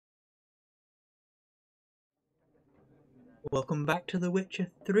Welcome back to The Witcher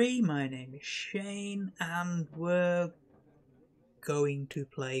 3. My name is Shane and we're going to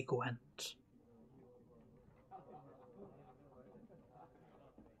play Gwent.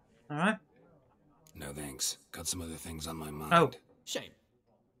 Alright? No thanks. Got some other things on my mind. Oh. Shame.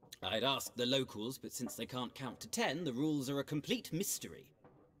 I'd ask the locals, but since they can't count to 10, the rules are a complete mystery.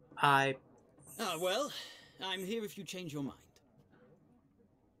 Well, I'm here if you change your mind.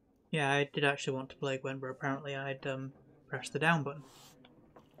 Yeah, I did actually want to play Gwent, but apparently I'd pressed the down button.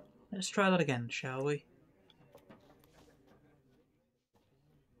 Let's try that again, shall we?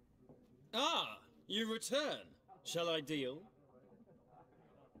 Ah, you return. Shall I deal?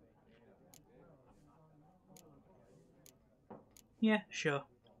 Yeah, sure.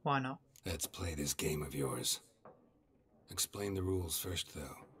 Why not? Let's play this game of yours. Explain the rules first,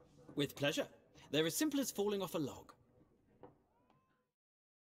 though. With pleasure. They're as simple as falling off a log.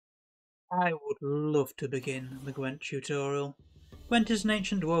 I would love to begin the Gwent tutorial. Gwent is an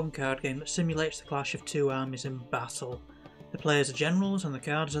ancient dwarven card game that simulates the clash of two armies in battle. The players are generals and the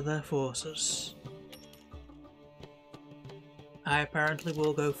cards are their forces. I apparently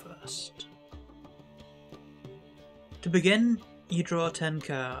will go first. To begin, you draw 10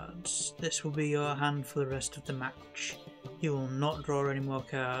 cards. This will be your hand for the rest of the match. You will not draw any more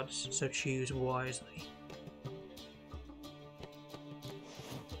cards, so choose wisely.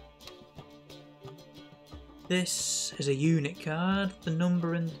 This is a unit card. The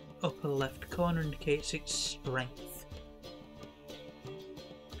number in the upper left corner indicates its strength.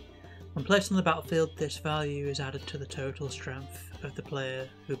 When placed on the battlefield, this value is added to the total strength of the player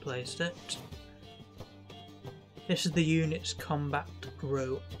who placed it. This is the unit's combat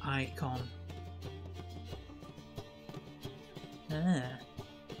row icon.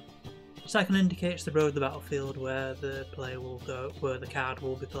 This icon indicates the row of the battlefield where the player will go, where the card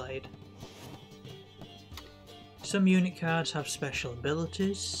will be played. Some unit cards have special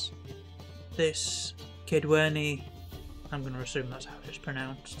abilities. This Kidweni, I'm going to assume that's how it's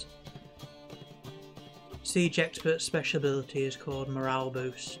pronounced. Siege Expert's special ability is called Morale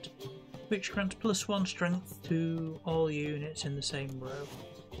Boost, which grants +1 strength to all units in the same row.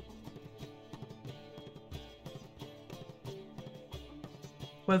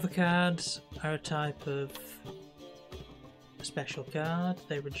 Weather cards are a type of special card.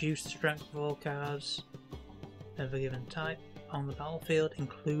 They reduce the strength of all cards of a given type on the battlefield,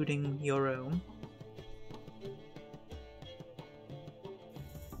 including your own.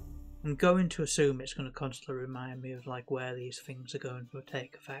 I'm going to assume it's going to constantly remind me of where these things are going to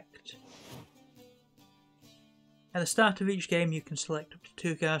take effect. At the start of each game you can select up to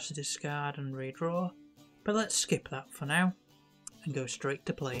 2 cards to discard and redraw, but let's skip that for now and go straight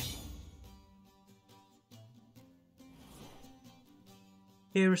to playing.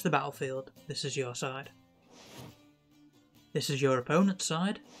 Here is the battlefield. This is your side. This is your opponent's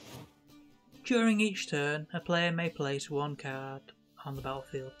side. During each turn, a player may place 1 card on the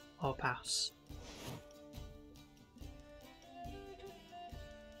battlefield or pass.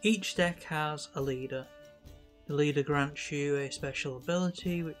 Each deck has a leader. The leader grants you a special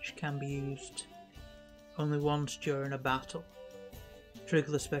ability which can be used only once during a battle.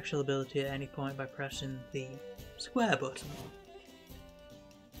 Trigger the special ability at any point by pressing the square button.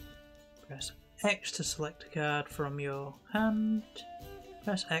 Press X to select a card from your hand.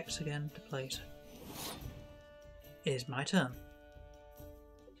 Press X again to place it. It is my turn.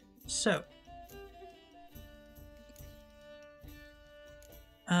 So,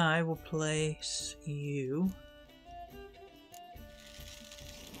 I will place you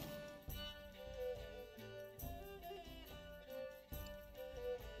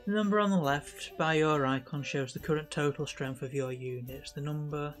the number on the left by your icon shows the current total strength of your units. The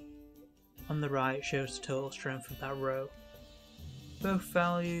number on the right shows the total strength of that row. Both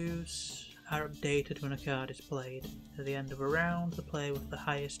values are updated when a card is played. At the end of a round, the player with the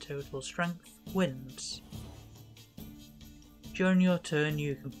highest total strength wins. During your turn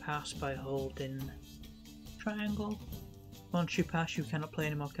you can pass by holding triangle. Once you pass you cannot play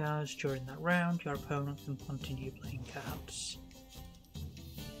any more cards during that round. Your opponent can continue playing cards.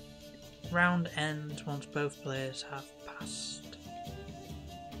 Round ends once both players have passed.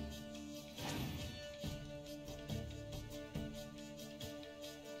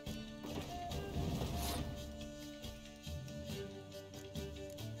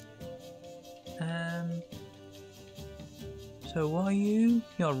 So what are you?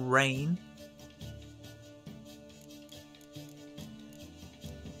 You're Rain.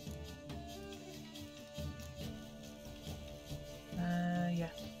 Yeah.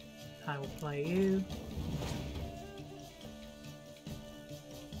 I will play you.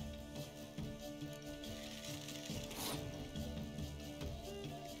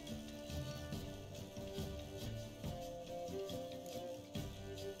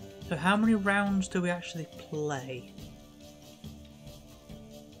 So how many rounds do we actually play?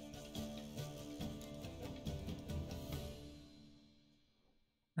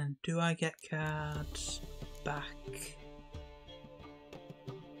 And do I get cards back?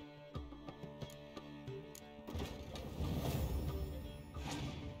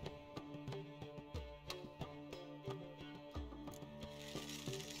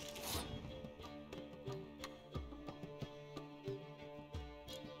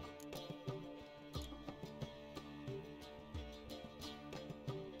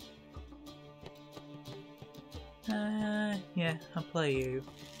 Yeah, I'll play you.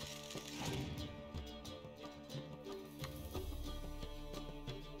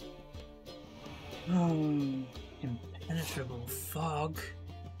 Oh, impenetrable fog.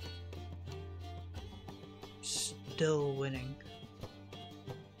 Still winning.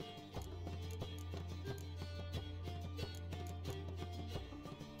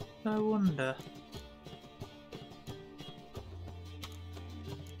 I wonder.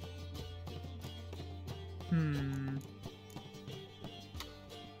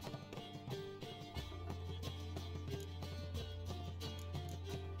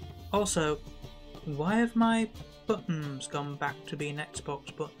 Also, why have my buttons gone back to being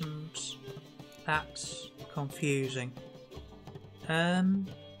Xbox buttons? That's confusing. Yeah,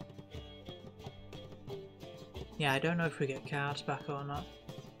 I don't know if we get cards back or not.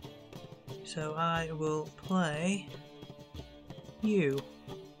 So I will play you.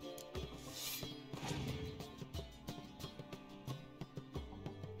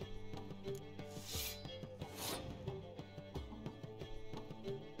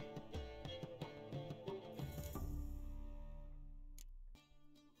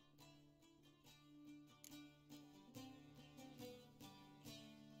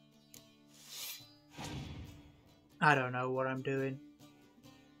 I don't know what I'm doing.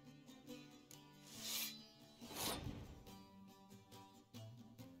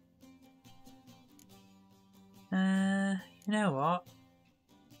 You know what?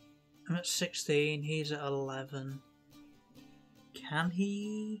 I'm at 16, he's at 11. Can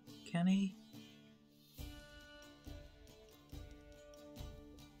he? Can he?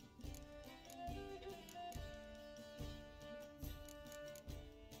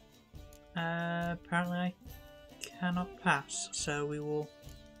 Apparently I cannot pass, so we will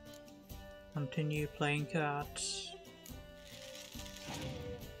continue playing cards.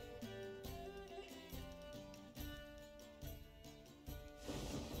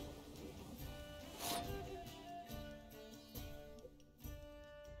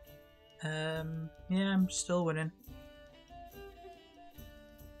 Yeah, I'm still winning.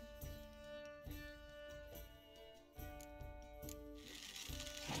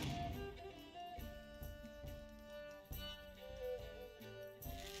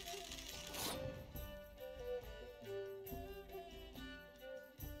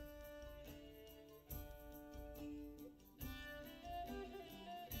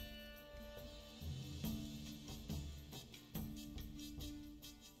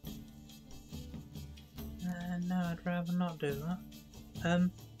 No, I'd rather not do that.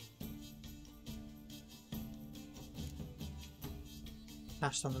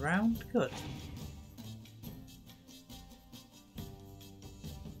 Passed on the round, good.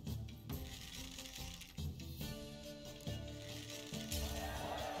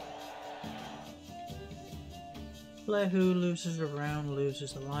 Player who loses a round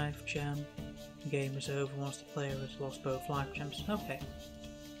loses a life gem. The game is over once the player has lost both life gems. Okay.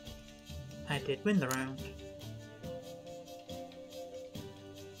 I did win the round.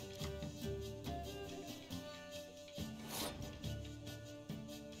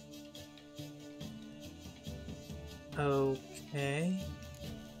 Okay.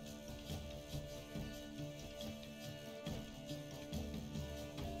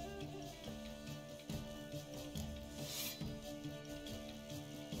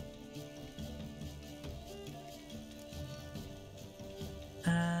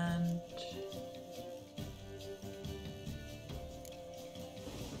 And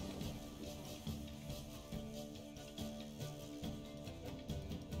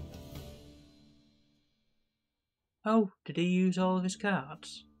oh, did he use all of his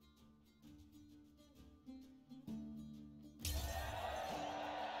cards?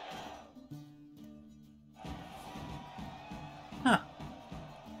 Huh.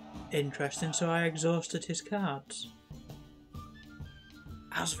 Interesting, so I exhausted his cards.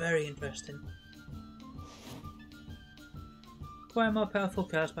 That's very interesting. Acquire more powerful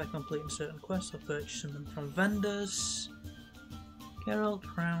cards by completing certain quests or purchasing them from vendors. Geralt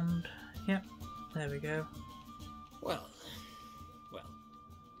round. Yep, there we go. Well.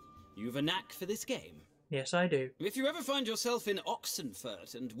 You've a knack for this game. Yes, I do. If you ever find yourself in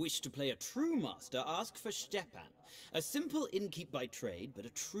Oxenfurt and wish to play a true master, ask for Stepan. A simple innkeep by trade, but a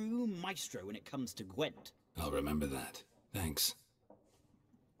true maestro when it comes to Gwent. I'll remember that. Thanks.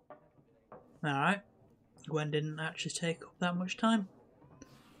 Alright. Gwen didn't actually take up that much time.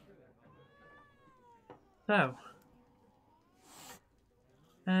 So.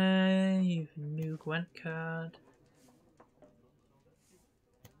 You've a new Gwent card.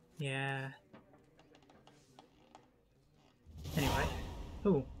 Yeah. Anyway.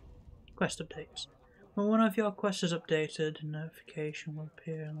 Ooh. Quest updates. When one of your quests is updated, a notification will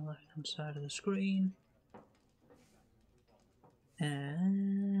appear on the left hand side of the screen.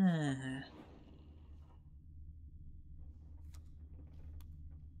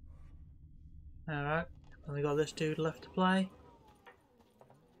 Alright, only got this dude left to play.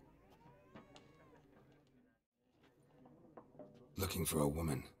 Looking for a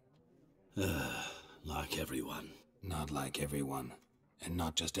woman. Like everyone. Not like everyone. And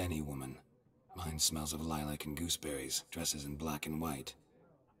not just any woman. Mine smells of lilac and gooseberries, dresses in black and white.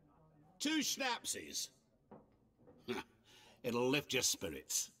 2 schnapsies. It'll lift your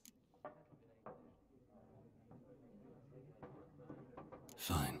spirits.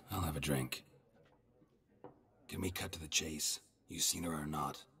 Fine, I'll have a drink. Can we cut to the chase? You seen her or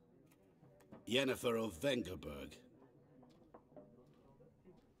not? Yennefer of Vengerberg.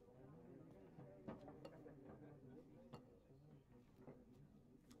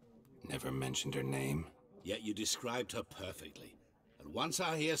 Never mentioned her name. Yet you described her perfectly. And once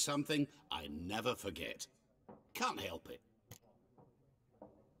I hear something, I never forget. Can't help it.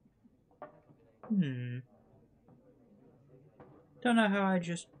 Don't know how I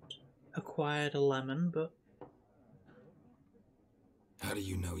just acquired a lemon, but... How do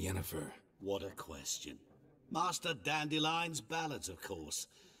you know Yennefer? What a question. Master Dandelion's ballads, of course.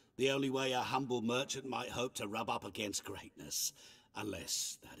 The only way a humble merchant might hope to rub up against greatness.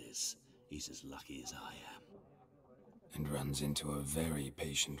 Unless, that is, he's as lucky as I am. And runs into a very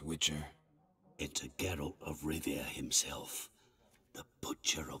patient witcher. Into Geralt of Rivia himself. The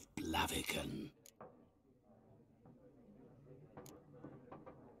Butcher of Blaviken.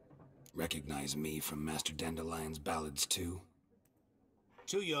 Recognize me from Master Dandelion's ballads too?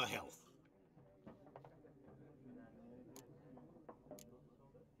 To your health.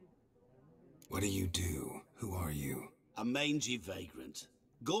 What do you do? Who are you? A mangy vagrant.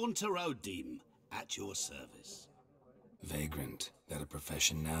 Gaunter Odim, at your service. Vagrant. That a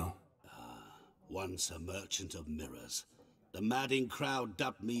profession now? Once a merchant of mirrors. The madding crowd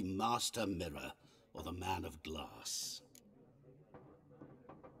dubbed me Master Mirror, or the Man of Glass.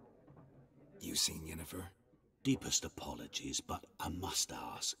 You seen Yennefer? Deepest apologies, but I must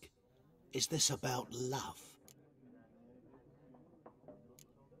ask. Is this about love?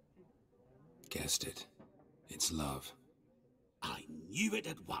 Guessed it. It's love. I knew it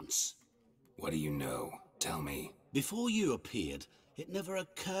at once. What do you know? Tell me. Before you appeared, it never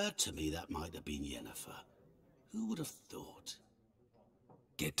occurred to me that might have been Yennefer. Who would have thought?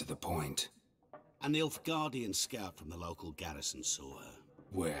 Get to the point. A Nilfgaardian scout from the local garrison saw her.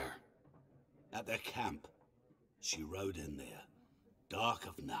 Where? At their camp. She rode in there. Dark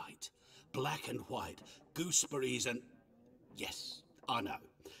of night. Black and white. Gooseberries and... Yes, I know.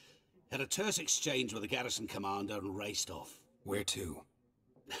 Had a terse exchange with the garrison commander and raced off. Where to?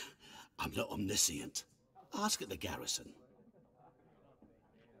 I'm not omniscient. Ask at the garrison.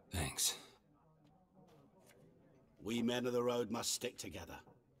 Thanks. We men of the road must stick together.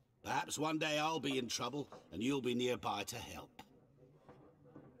 Perhaps one day I'll be in trouble and you'll be nearby to help.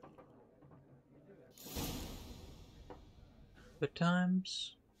 Good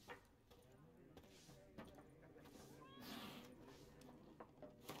times.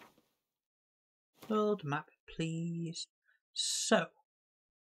 World map, please. So.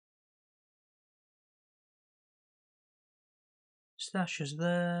 Stash is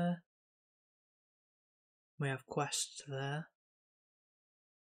there. We have quests there.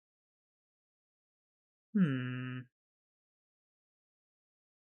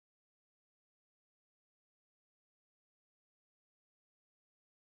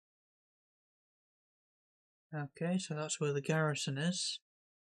 Okay, so that's where the garrison is.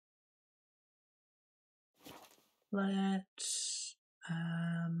 Let's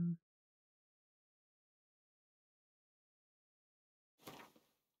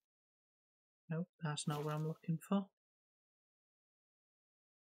nope, that's not what I'm looking for.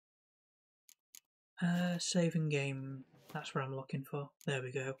 Saving game, that's what I'm looking for. There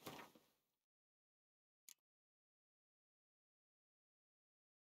we go.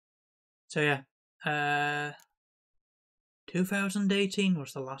 So yeah, 2018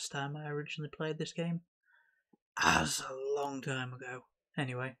 was the last time I originally played this game. As a long time ago.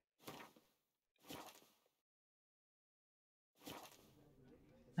 Anyway.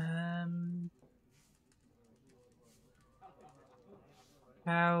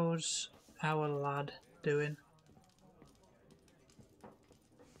 How's our lad doing?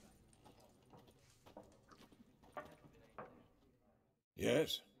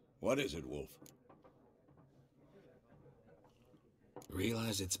 Yes? What is it, Wolf?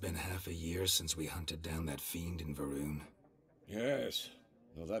 Realize it's been half a year since we hunted down that fiend in Varun? Yes.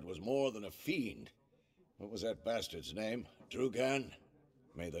 Well, that was more than a fiend. What was that bastard's name? Drugan?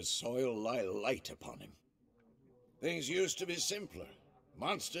 May the soil lie light upon him. Things used to be simpler.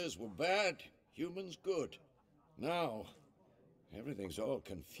 Monsters were bad, humans good. Now, everything's all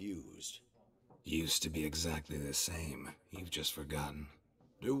confused. Used to be exactly the same. You've just forgotten.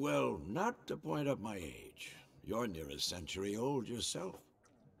 Do well not to point up my age. You're near a century old yourself.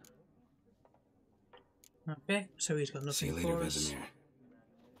 Okay, so he's got See nothing you later, for us. Vesemir.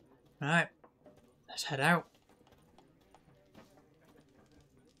 Right, let's head out.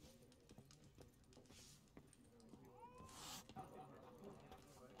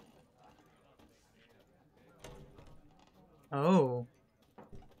 Oh.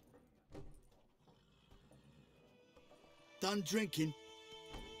 Done drinking?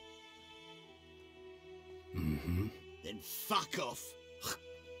 Mm-hmm. Then fuck off.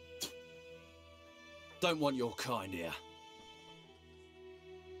 Don't want your kind here.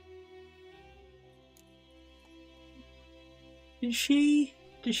 Did she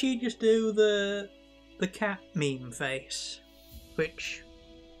just do the cat meme face? Which,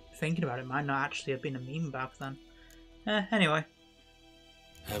 thinking about it, might not actually have been a meme back then. Anyway.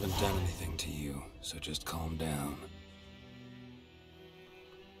 Haven't done anything to you, so just calm down.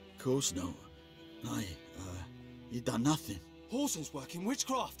 Of course not. You done nothing. Horson's working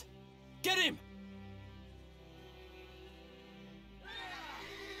witchcraft. Get him!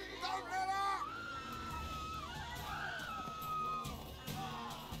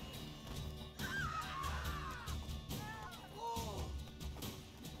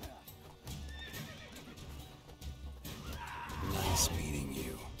 Nice meeting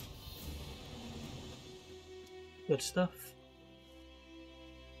you. Good stuff.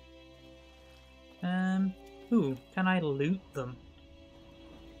 Ooh, can I loot them?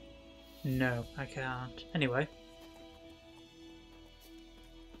 No, I can't. Anyway.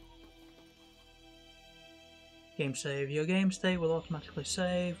 Game save. Your game state will automatically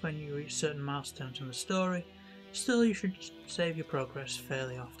save when you reach certain milestones in the story. Still, you should save your progress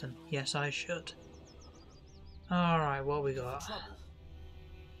fairly often. Yes, I should. Alright, what we got?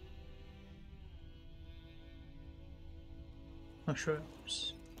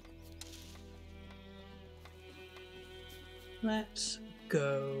 Mushrooms. Let's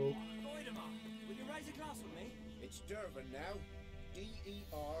go. Will you raise a glass with me? It's Dervan now. D-E-R-V-A-N,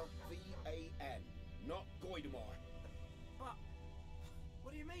 not Goidemar. But,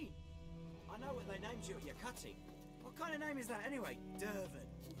 what do you mean? I know what they named you at your cutting. What kind of name is that anyway? Dervan.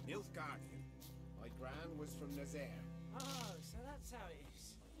 Nilfgaardian. My gran was from Nazaire. Oh, so that's how it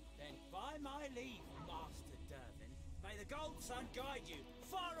is. Then by my leave, Master Dervan, may the Gold Sun guide you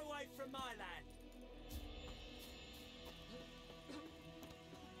far away from my land.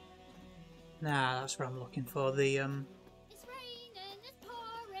 Nah, that's what I'm looking for. The It's raining, it's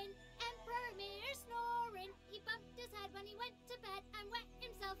pouring, Emperor Mir snoring. He bumped his head when he went to bed and wet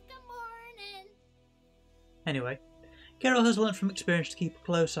himself. Good morning. Anyway, Geralt has learned from experience to keep a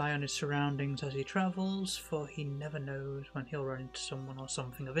close eye on his surroundings as he travels, for he never knows when he'll run into someone or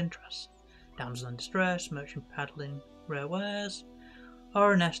something of interest. Damsel in distress, merchant paddling rare wares,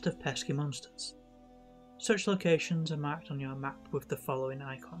 or a nest of pesky monsters. Such locations are marked on your map with the following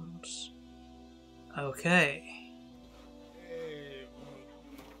icons. Okay.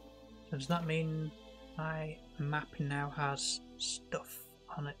 So does that mean my map now has stuff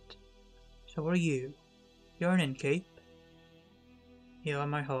on it? So what are you? You're an innkeep. You're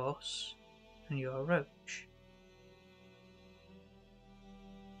my horse. And you're a roach.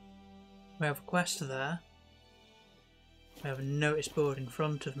 We have a quest there. I have a notice board in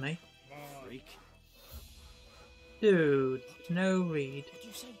front of me. Freak. Dude, no read. What did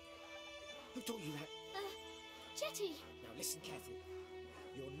you say? Who taught you that? Chetty. Now listen carefully.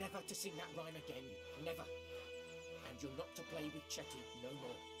 You're never to sing that rhyme again. Never. And you're not to play with Chetty no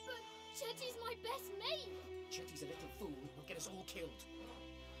more. But Chetty's my best mate. Chetty's a little fool who'll get us all killed.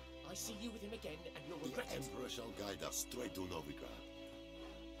 I see you with him again and you'll regret it. The Emperor shall guide us straight to Novigrad.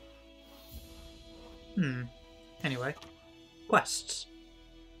 Anyway. Quests.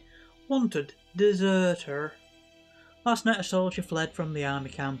 Wanted. Deserter. Last night a soldier fled from the army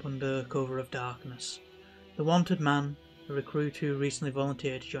camp under cover of darkness. The wanted man, a recruit who recently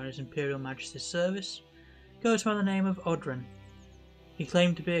volunteered to join His Imperial Majesty's service, goes by the name of Odrin. He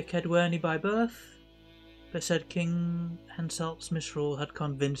claimed to be a Kedwerni by birth, but said King Henselt's misrule had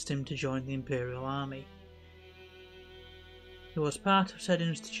convinced him to join the Imperial Army. He was part of said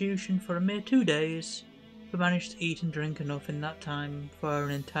institution for a mere 2 days, but managed to eat and drink enough in that time for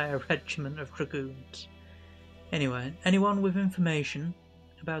an entire regiment of dragoons. Anyway, anyone with information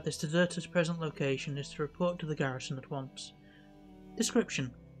about this deserter's present location is to report to the garrison at once.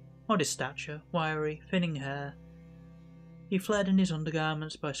 Description: modest stature, wiry, thinning hair. He fled in his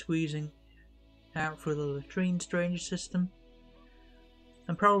undergarments by squeezing out through the latrine drainage system,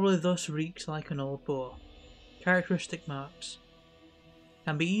 and probably thus reeks like an old boar. Characteristic marks: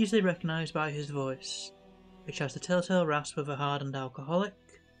 can be easily recognised by his voice, which has the telltale rasp of a hardened alcoholic.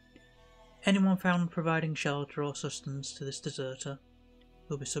 Anyone found providing shelter or sustenance to this deserter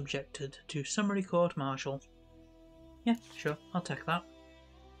will be subjected to summary court-martial. Yeah, sure, I'll take that.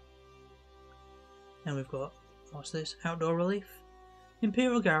 Then we've got, what's this? Outdoor relief. The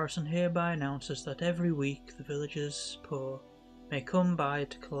Imperial Garrison hereby announces that every week the villagers poor may come by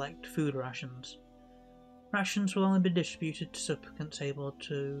to collect food rations. Rations will only be distributed to supplicants able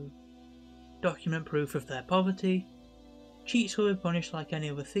to document proof of their poverty. Cheats will be punished like any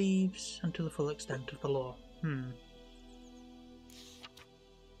other thieves and to the full extent of the law.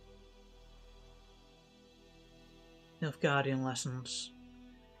 Nilfgaardian lessons.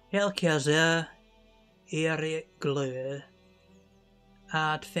 Helkjazer Erik Glur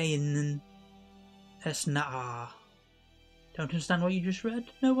Ad Feinen Esnaa. Don't understand what you just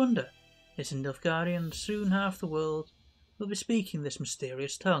read? No wonder. It's in Nilfgaardian, soon half the world will be speaking this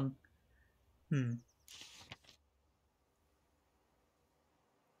mysterious tongue.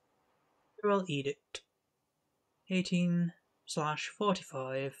 Imperial Edict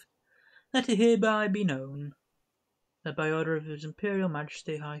 18/45. Let it hereby be known that by order of His Imperial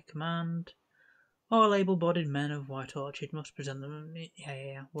Majesty High Command, all able-bodied men of White Orchard must present them.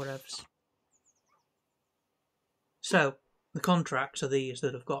 Whatevs. So, the contracts are these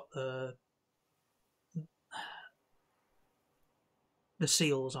that have got the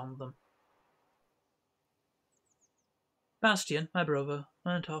seals on them. Bastian, my brother,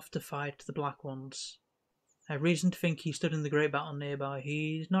 went off to fight the Black Ones. I have reason to think he stood in the great battle nearby.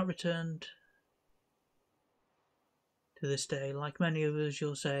 He's not returned to this day. Like many others,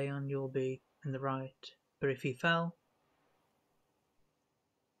 you'll say, and you'll be in the right. But if he fell,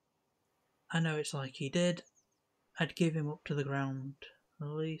 I know it's like he did. I'd give him up to the ground, at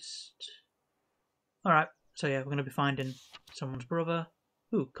least. Alright, so yeah, we're going to be finding someone's brother.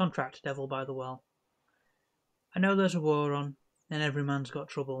 Ooh, contract devil by the well. I know there's a war on, and every man's got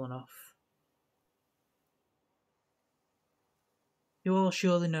trouble enough. You all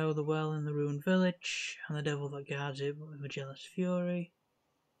surely know the well in the ruined village, and the devil that guards it with a jealous fury.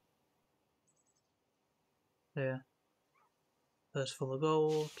 There. Purse full of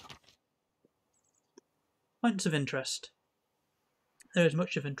gold. Points of interest. There is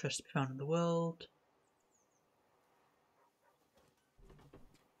much of interest to be found in the world.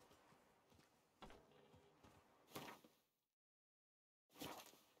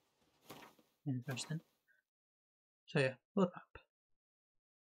 Interesting. So yeah, world map.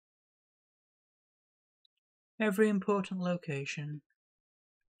 Every important location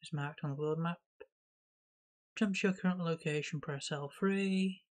is marked on the world map. Jump to your current location, press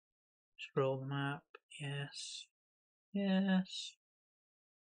L3. Scroll the map. Yes. Yes.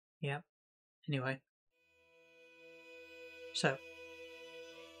 Yep. Anyway. So.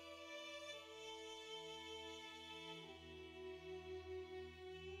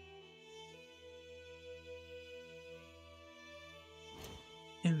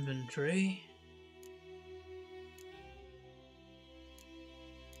 Inventory.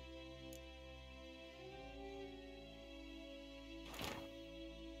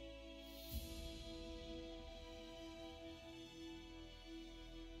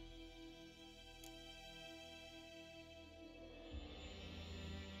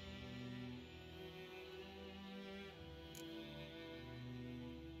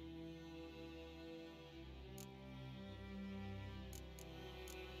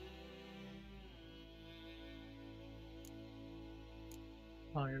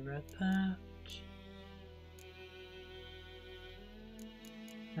 I read that.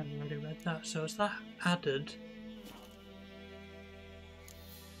 I've already read that, so is that added?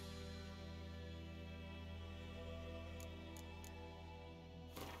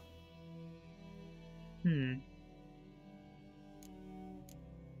 So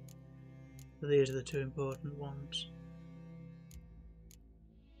these are the two important ones.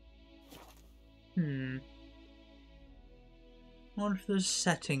 I wonder if there's a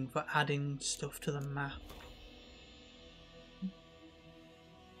setting for adding stuff to the map.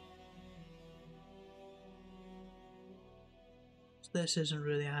 This isn't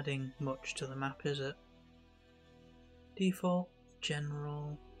really adding much to the map, is it? Default,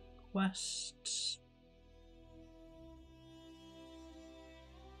 general, quests.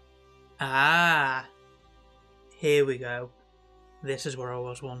 Ah! Here we go. This is where I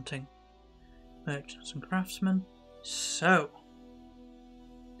was wanting. Merchants and craftsmen. So,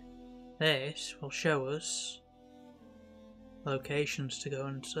 this will show us locations to go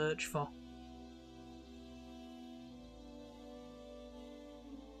and search for.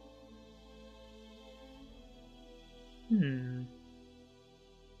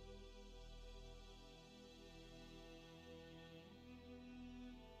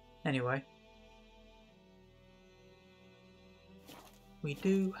 Anyway, we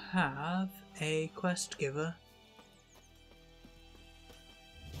do have a quest giver.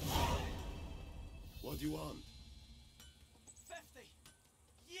 What do you want? 50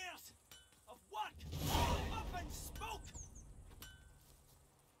 years of work up in smoke.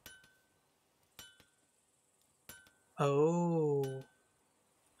 Oh,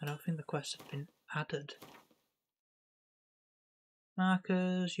 I don't think the quest has been added.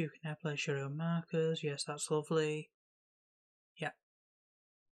 Markers, you can now place your own markers. Yes, that's lovely. Yeah.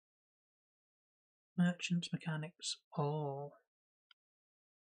 Merchants, mechanics, all.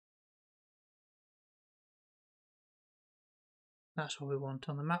 That's what we want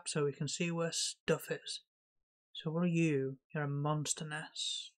on the map so we can see where stuff is. So what are you? You're a monster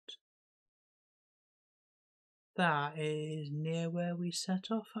nest. That is near where we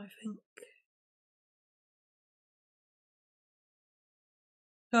set off, I think.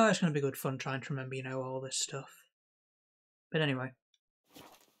 Oh, it's going to be good fun trying to remember, all this stuff. But anyway.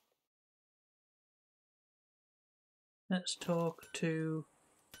 Let's talk to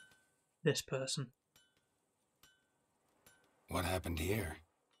this person. What happened here?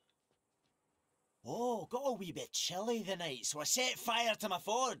 Oh, got a wee bit chilly the night, so I set fire to my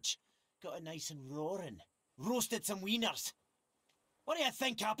forge. Got it nice and roaring. Roasted some wieners. What do you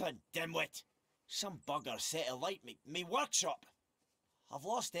think happened, dimwit? Some bugger set alight me workshop. I've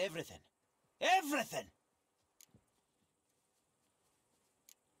lost everything. Everything!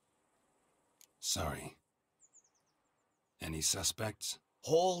 Sorry. Any suspects?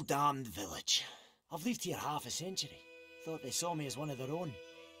 Whole damned village. I've lived here half a century. Thought they saw me as one of their own.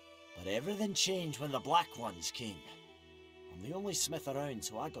 But everything changed when the Black Ones came. I'm the only smith around,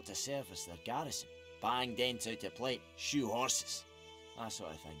 so I got to service their garrison. Bang dents out of plate, shoe horses. That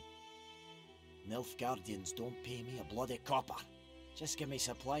sort of thing. Nilfgaardians don't pay me a bloody copper. Just give me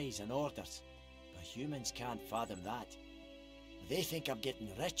supplies and orders. But humans can't fathom that. They think I'm getting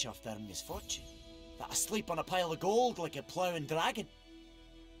rich off their misfortune. That I sleep on a pile of gold like a ploughing dragon.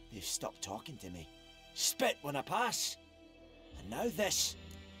 They've stopped talking to me. Spit when I pass. And now this.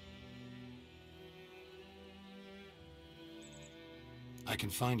 I can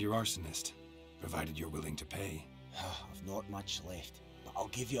find your arsonist, provided you're willing to pay. I've not much left, but I'll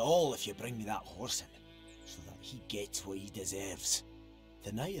give you all if you bring me that horse in, so that he gets what he deserves.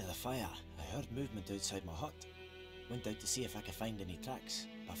 The night of the fire, I heard movement outside my hut. Went out to see if I could find any tracks,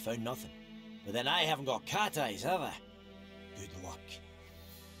 but found nothing. But then I haven't got cat eyes, have I? Good luck.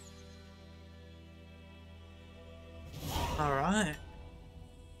 Alright.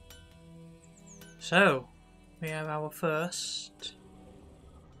 So, we have our first...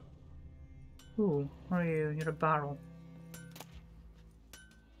 Ooh, what are you? You're a barrel.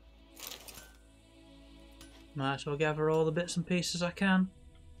 Might as well gather all the bits and pieces I can.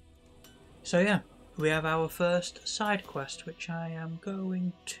 So yeah, we have our first side quest, which I am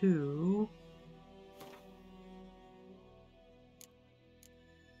going to...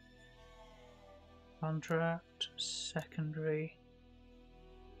 Contract, secondary...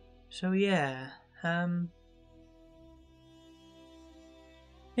 So yeah, here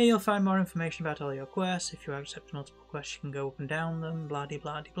you'll find more information about all your quests. If you accept multiple quests, you can go up and down them, blah de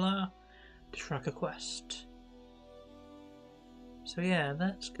blah de blah, to track a quest. So yeah,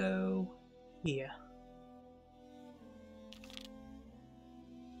 let's go here.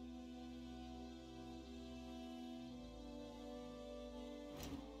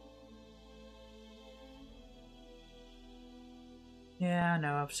 Yeah, I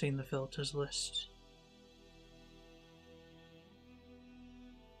know, I've seen the filters list.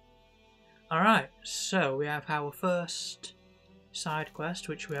 Alright, so we have our first side quest,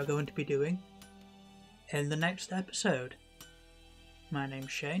 which we are going to be doing in the next episode. My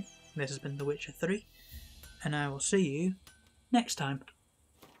name's Shane, this has been The Witcher 3, and I will see you next time.